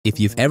If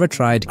you've ever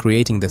tried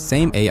creating the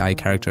same AI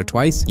character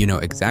twice, you know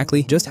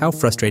exactly just how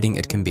frustrating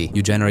it can be.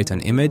 You generate an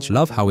image,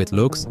 love how it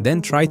looks,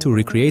 then try to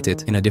recreate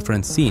it in a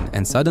different scene,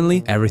 and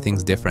suddenly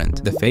everything's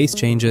different. The face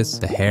changes,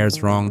 the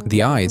hair's wrong,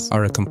 the eyes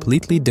are a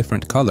completely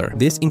different color.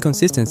 This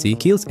inconsistency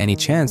kills any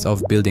chance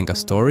of building a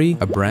story,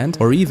 a brand,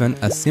 or even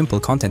a simple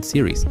content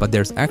series. But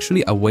there's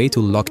actually a way to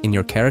lock in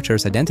your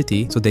character's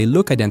identity so they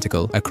look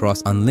identical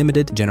across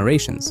unlimited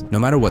generations, no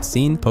matter what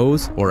scene,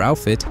 pose, or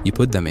outfit you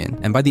put them in.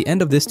 And by the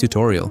end of this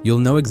tutorial, you'll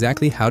know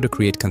exactly how to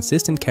create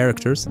consistent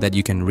characters that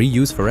you can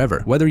reuse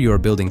forever, whether you are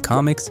building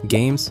comics,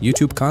 games,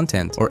 YouTube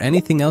content, or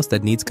anything else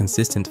that needs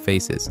consistent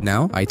faces.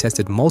 Now, I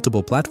tested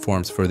multiple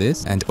platforms for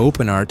this, and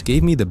Openart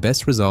gave me the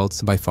best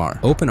results by far.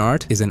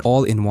 Openart is an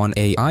all-in-one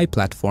AI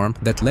platform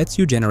that lets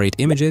you generate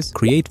images,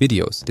 create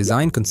videos,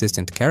 design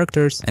consistent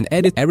characters, and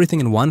edit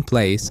everything in one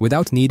place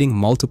without needing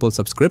multiple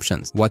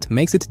subscriptions. What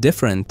makes it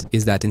different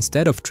is that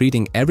instead of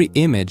treating every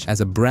image as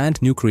a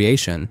brand new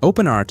creation,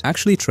 Openart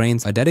actually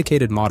trains a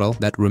dedicated model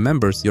that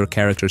remembers your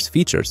character's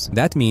features.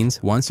 That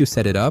means once you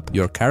set it up,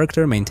 your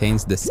character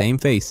maintains the same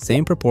face,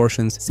 same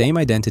proportions, same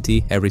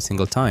identity every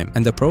single time.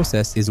 And the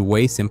process is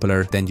way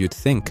simpler than you'd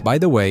think. By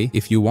the way,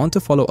 if you want to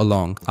follow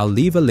along, I'll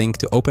leave a link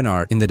to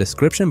Openart in the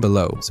description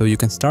below so you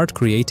can start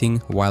creating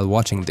while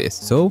watching this.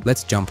 So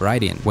let's jump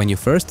right in. When you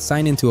first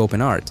sign into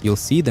Openart, you'll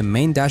see the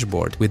main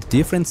dashboard with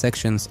different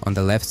sections on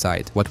the left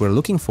side. What we're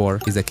looking for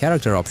is a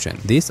character option.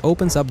 This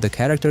opens up the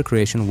character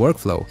creation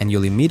workflow, and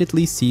you'll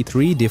immediately see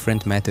three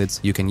different methods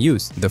you can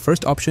use. The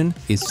first option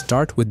is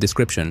start with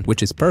description,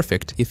 which is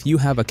perfect if you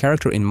have a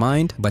character in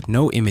mind but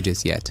no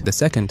images yet. The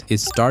second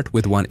is start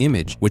with one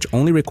image, which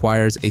only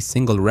requires a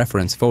single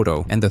reference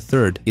photo. And the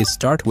third is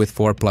start with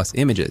 4+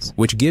 images,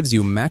 which gives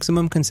you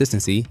maximum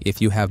consistency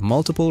if you have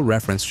multiple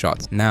reference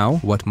shots. Now,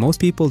 what most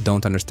people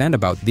don't understand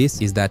about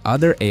this is that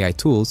other AI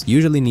tools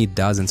usually need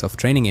dozens of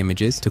training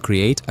images to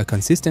create a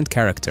consistent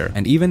character,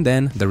 and even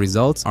then, the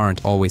results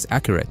aren't always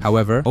accurate.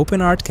 However,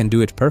 Openart can do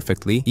it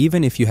perfectly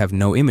even if you have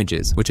no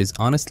images, which is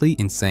honestly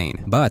insane.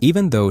 But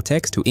even though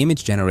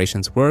text-to-image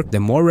generations work, the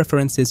more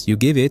references you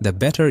give it, the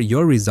better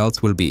your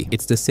results will be.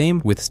 It's the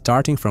same with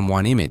starting from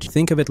one image.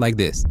 Think of it like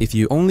this. If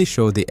you only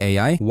show the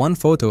AI one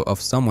photo of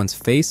someone's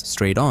face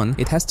straight on,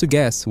 it has to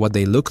guess what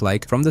they look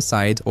like from the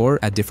side or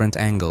at different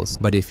angles.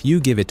 But if you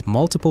give it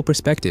multiple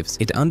perspectives,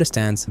 it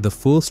understands the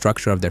full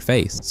structure of their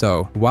face.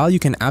 So, while you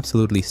can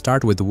absolutely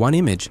start with one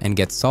image and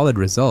get solid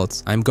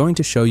results, I'm going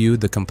to show you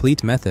the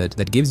complete method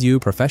that gives you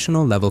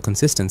professional level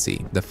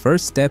consistency. The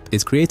first step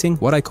is creating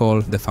what I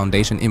call the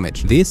foundation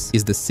image. This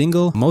is the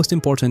single most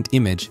important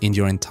image in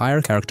your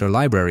entire character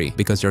library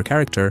because your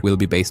character will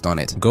be based on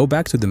it. Go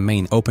back to the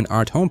main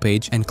Openart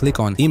homepage and click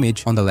on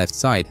Image on the left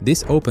side.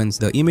 This opens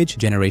the image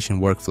generation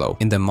workflow.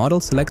 In the model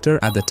selector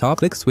at the top,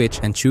 click Switch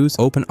and choose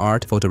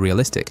Openart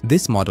Photorealistic.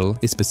 This model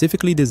is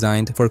specifically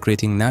designed for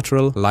creating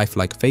natural,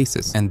 lifelike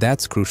faces, and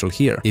that's crucial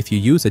here. If you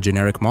use a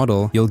generic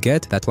model, you'll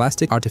get that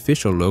plastic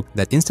artificial look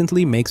that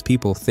instantly makes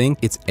people think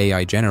it's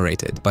AI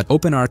generated. But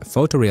Openart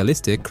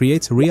Photorealistic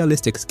creates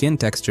realistic skin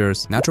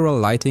textures, natural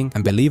lighting,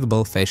 and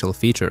believable facial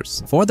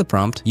features. For the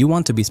prompt, you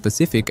want to be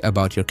specific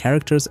about your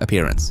character's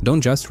appearance.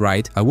 Don't just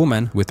write a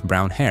woman with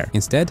brown hair.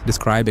 Instead,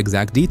 describe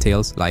exact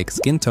details like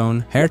skin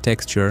tone, hair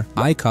texture,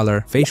 eye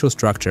color, facial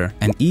structure,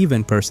 and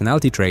even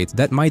personality traits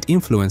that might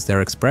influence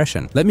their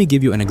expression. Let me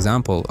give you an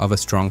example of a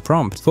strong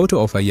prompt.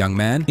 Photo of a young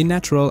man in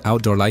natural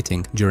outdoor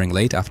lighting during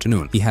late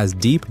afternoon. He has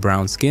deep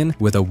brown skin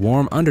with a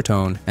warm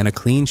undertone and a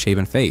clean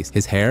shaven face.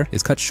 His hair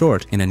is cut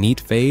short in a neat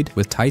fade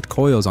with tight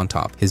coils on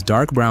top. His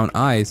dark brown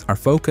eyes are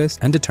focused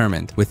and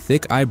determined, with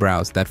thick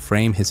eyebrows that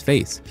frame his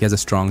face. He has a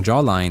strong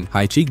jawline,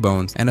 high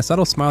cheekbones, and a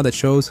subtle smile that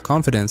shows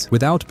confidence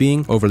without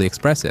being overly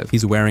expressive.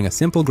 He's wearing a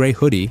simple gray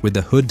hoodie with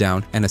the hood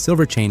down and a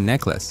silver chain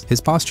necklace.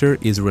 His posture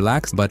is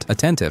relaxed but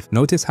attentive.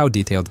 Notice how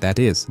detailed that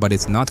is, but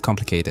it's not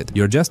complicated.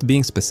 You're just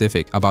being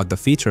specific about the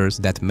features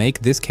that make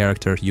this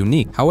character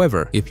unique.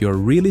 However, if you're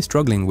really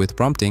struggling with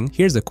prompting,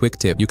 here's a quick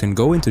tip. You can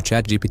go into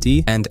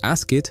ChatGPT and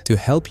ask it to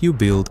help you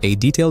build a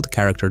detailed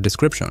character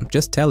description.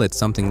 Just tell it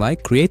something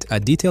like, create a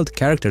detailed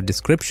character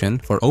description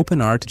for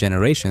Openart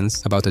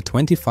generations about a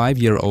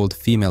 25-year-old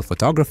female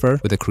photographer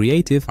with a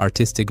creative,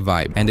 artistic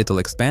vibe, and it'll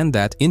expand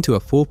that into a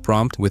full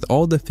prompt with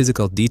all the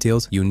physical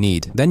details you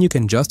need. Then you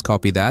can just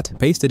copy that,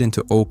 paste it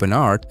into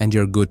Openart, and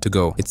you're good to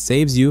go. It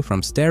saves you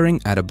from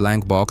staring at a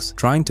blank box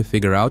trying to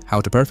figure out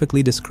how to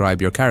perfectly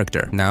describe your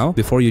character. Now,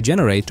 before you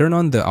generate, turn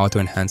on the Auto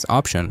Enhance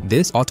option.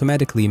 This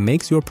automatically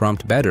makes your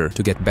prompt better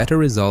to get better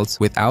results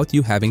without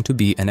you having to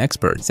be an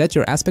expert. Set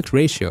your aspect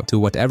ratio to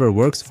whatever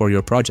works for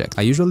your project.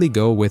 I usually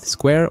go with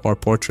square or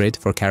portrait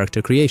for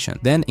character creation.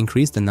 Then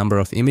increase the number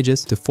of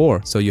images to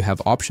 4 so you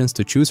have options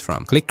to choose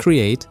from. Click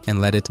Create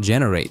and let it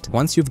generate.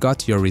 Once you've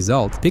got your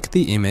result, pick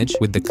the image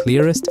with the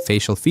clearest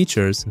facial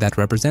features that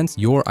represents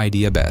your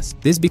idea best.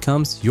 This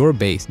becomes your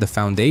base, the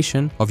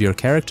foundation of your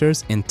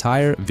character's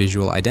entire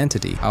visual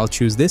identity. I'll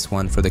choose this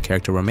one for the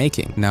character we're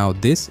making. Now,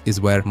 this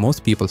is where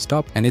most people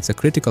stop, and it's a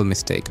critical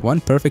mistake.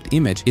 One perfect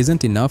image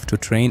isn't enough to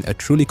train a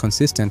truly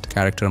consistent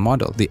character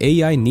model. The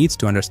AI needs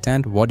to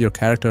understand what your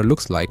character character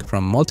looks like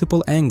from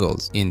multiple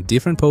angles in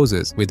different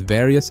poses with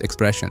various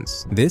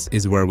expressions. This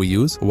is where we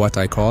use what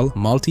I call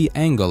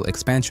multi-angle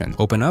expansion.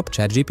 Open up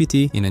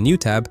ChatGPT in a new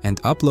tab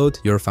and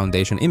upload your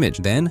foundation image.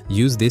 Then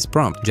use this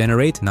prompt.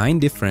 Generate 9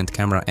 different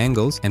camera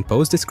angles and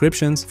post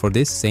descriptions for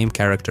this same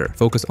character.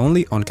 Focus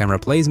only on camera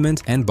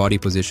placement and body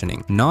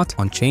positioning, not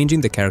on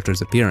changing the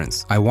character's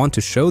appearance. I want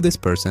to show this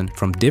person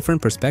from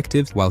different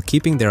perspectives while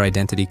keeping their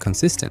identity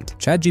consistent.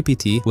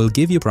 ChatGPT will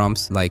give you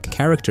prompts like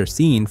character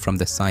seen from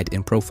the side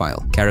in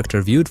profile,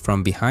 character viewed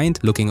from behind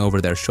looking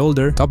over their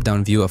shoulder,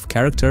 top-down view of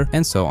character,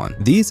 and so on.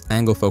 These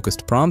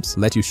angle-focused prompts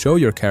let you show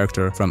your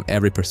character from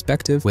every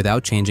perspective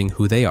without changing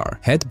who they are.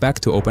 Head back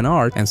to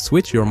Openart and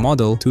switch your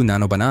model to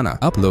NanoBanana.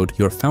 Upload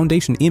your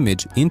foundation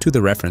image into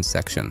the reference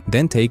section.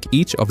 Then take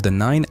each of the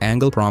 9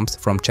 angle prompts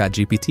from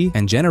ChatGPT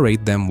and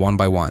generate them one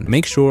by one.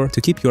 Make sure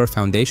to keep your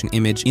foundation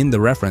image in the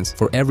reference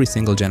for every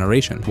single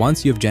generation.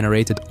 Once you've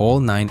generated all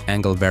 9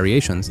 angle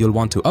variations, you'll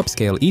want to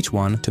upscale each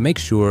one to make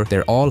sure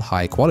they're all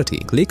high quality.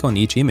 Click on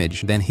each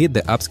image, then hit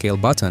the upscale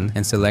button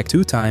and select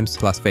 2 times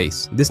plus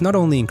face. This not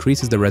only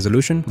increases the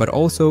resolution, but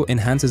also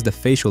enhances the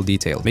facial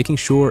detail, making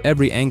sure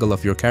every angle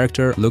of your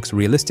character looks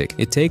realistic.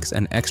 It takes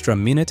an extra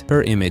minute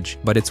per image,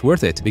 but it's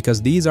worth it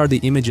because these are the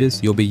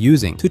images you'll be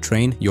using to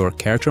train your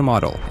character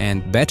model.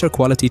 And better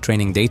quality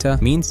training data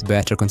means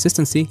better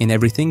consistency in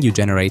everything you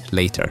generate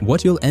later.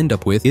 What you'll end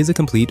up with is a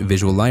complete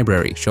visual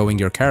library showing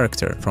your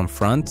character from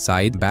front,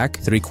 side, back,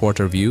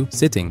 3/4 view,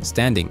 sitting,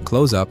 standing,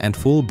 close-up, and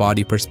full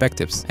body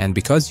perspectives. And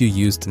because you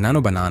used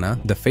NanoBanana,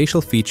 the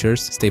facial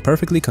features stay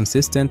perfectly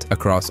consistent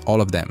across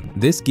all of them.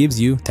 This gives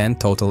you 10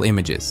 total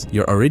images,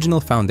 your original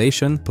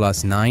foundation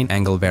plus 9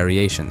 angle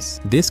variations.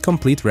 This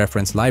complete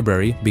reference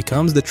library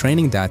becomes the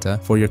training data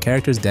for your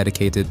character's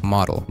dedicated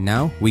model.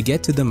 Now we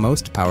get to the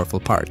most powerful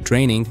part,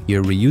 training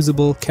your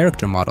reusable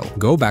character model.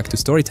 Go back to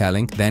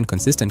storytelling, then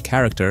consistent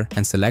character,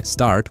 and select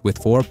start with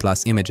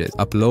 4+ images.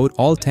 Upload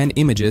all 10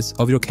 images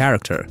of your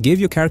character. Give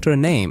your character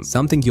a name,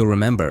 something you'll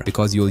remember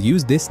because you'll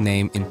use this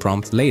name in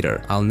prompts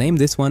later. I'll name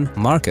this one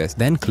Marcus,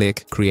 then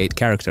click create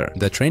character.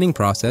 The training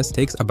process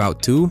takes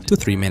about 2 to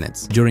 3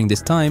 minutes. During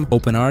this time,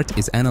 Openart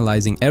is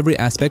analyzing every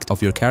aspect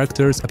of your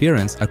character's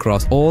appearance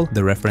across all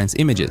the reference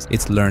images.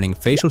 It's learning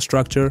facial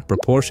structure,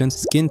 proportions,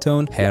 skin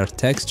tone, hair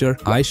texture,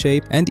 eye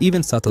shape, and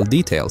even subtle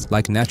details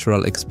like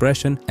natural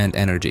expression and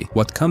energy.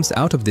 What comes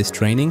out of this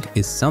training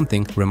is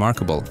something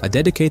remarkable, a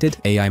dedicated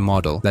AI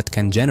model that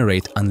can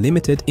generate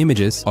unlimited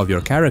images of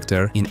your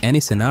character in any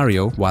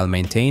scenario while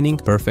maintaining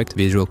perfect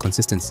visual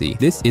consistency.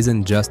 This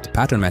isn't just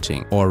pattern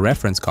matching or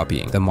reference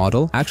copying. The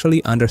model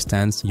actually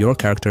understands your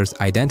character's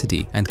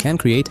identity and can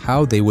create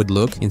how they would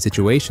look in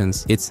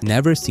situations it's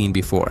never seen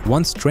before.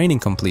 Once training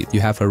complete,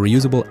 you have a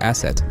reusable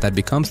asset that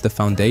becomes the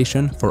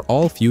foundation for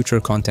all future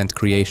content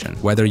creation.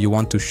 Whether you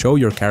want to show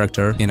your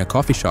character in a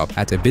coffee shop,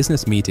 at a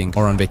business meeting,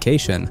 or on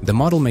vacation, the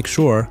model makes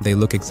sure they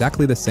look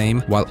exactly the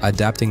same while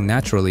adapting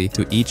naturally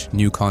to each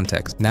new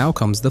context. Now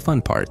comes the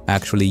fun part,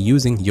 actually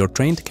using your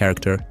trained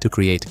character to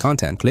create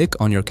content. Click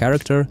on your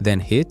character, then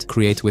hit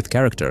create with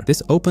character.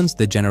 This opens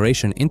the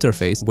generation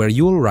interface where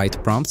you will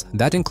write prompts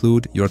that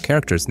include your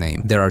character's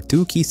name. There are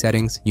 2 key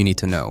settings you need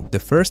to know.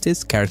 The first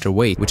is character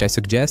weight, which I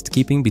suggest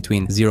keeping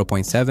between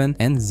 0.7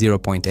 and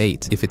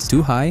 0.8. If it's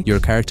too high, your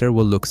character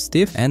will look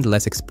stiff and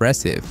less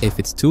expressive. If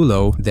it's too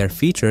low, their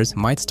features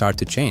might start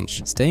to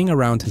change. Staying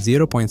around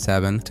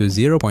 0.7 to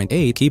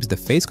 0.8 keeps the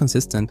face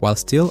consistent while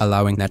still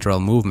allowing natural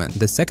movement.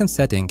 The second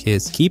setting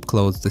is keep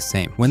clothes the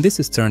same. When this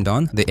is turned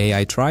on, the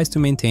AI tries to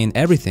maintain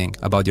everything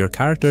about your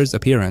character's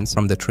appearance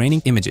from the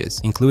training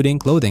images, including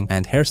clothing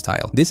and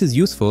hairstyle. This is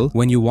useful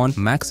when you want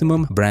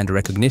maximum brand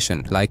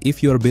recognition, like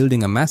if you're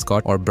building a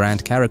mascot or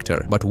brand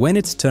character. But when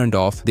it's turned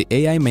off, the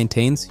AI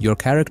maintains your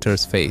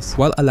character's face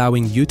while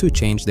allowing you to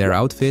change their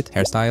outfit,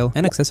 hairstyle,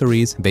 and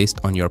accessories based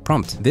on your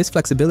prompt. This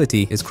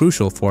flexibility is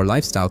crucial for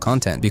lifestyle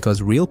content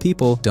because real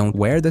people don't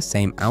wear the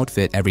same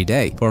outfit every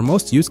day. For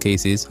most use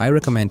cases, I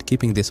recommend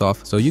keeping this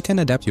off so you can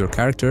adapt your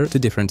character to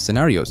different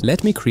scenarios.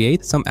 Let me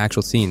create some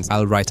actual scenes.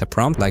 I'll write a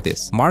prompt like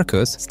this.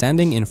 Marcus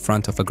standing in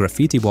front of a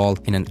graffiti wall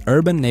in an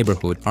urban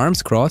neighborhood,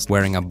 arms crossed,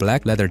 wearing a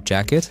black leather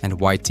jacket and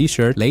white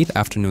t-shirt, late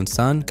afternoon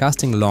sun,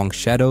 casting long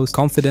shadows,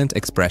 confident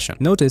expression.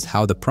 Notice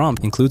how the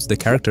prompt includes the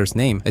character's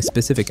name, a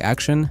specific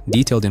action,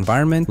 detailed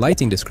environment,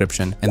 lighting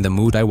description, and the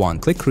mood I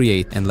want. Click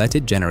create and let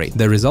it generate.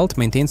 The result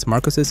maintains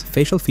Marcus's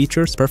facial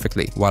features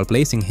perfectly while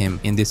placing him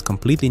in this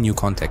completely new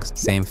context.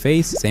 Same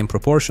face, same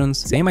proportions,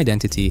 same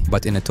identity,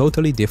 but in a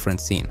totally different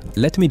scene.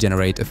 Let me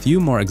generate a few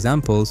more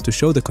examples to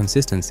show the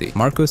consistency.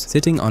 Marcus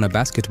sitting on a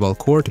basketball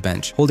court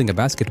bench, holding a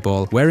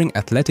basketball, wearing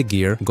athletic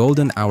gear,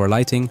 golden hour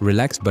lighting,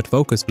 relaxed but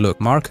focused look.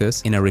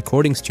 Marcus in a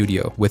recording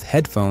studio with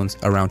headphones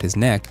around his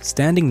neck,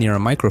 standing near a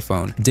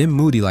microphone, dim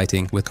moody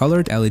lighting with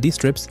colored LED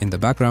strips in the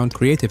background,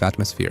 creative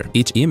atmosphere.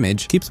 Each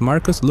image keeps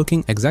Marcus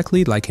looking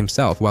exactly like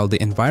himself while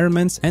the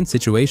environments and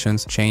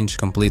situations change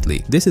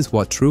completely. This is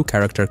what true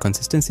character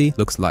consistency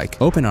looks like.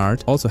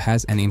 Openart also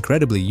has an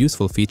incredibly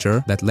useful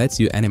feature that lets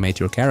you animate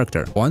your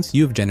character. Once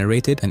you've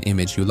generated an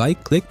image you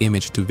like, click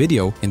image to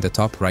video in the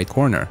top right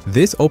corner.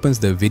 This opens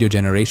the the video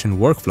generation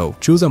workflow.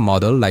 Choose a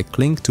model like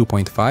Kling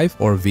 2.5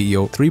 or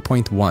VEO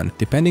 3.1,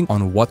 depending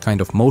on what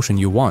kind of motion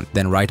you want.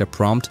 Then write a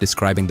prompt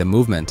describing the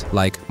movement,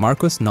 like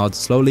Marcus nods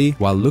slowly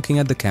while looking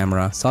at the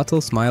camera,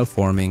 subtle smile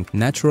forming,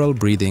 natural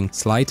breathing,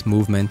 slight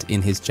movement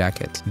in his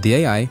jacket. The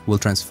AI will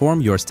transform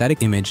your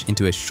static image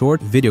into a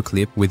short video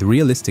clip with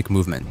realistic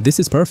movement. This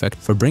is perfect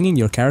for bringing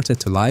your character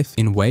to life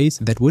in ways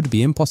that would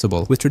be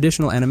impossible with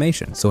traditional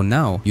animation. So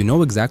now you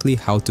know exactly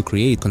how to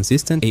create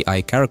consistent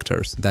AI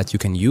characters that you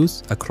can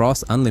use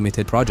across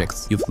unlimited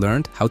projects. You've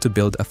learned how to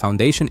build a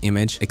foundation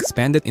image,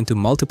 expand it into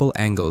multiple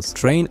angles,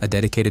 train a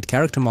dedicated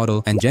character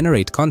model, and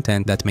generate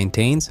content that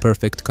maintains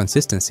perfect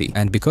consistency.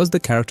 And because the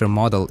character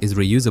model is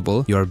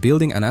reusable, you are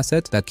building an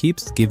asset that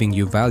keeps giving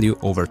you value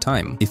over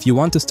time. If you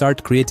want to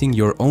start creating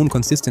your own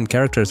consistent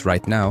characters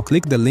right now,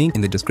 click the link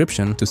in the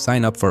description to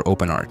sign up for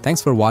Openart.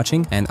 Thanks for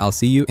watching, and I'll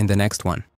see you in the next one.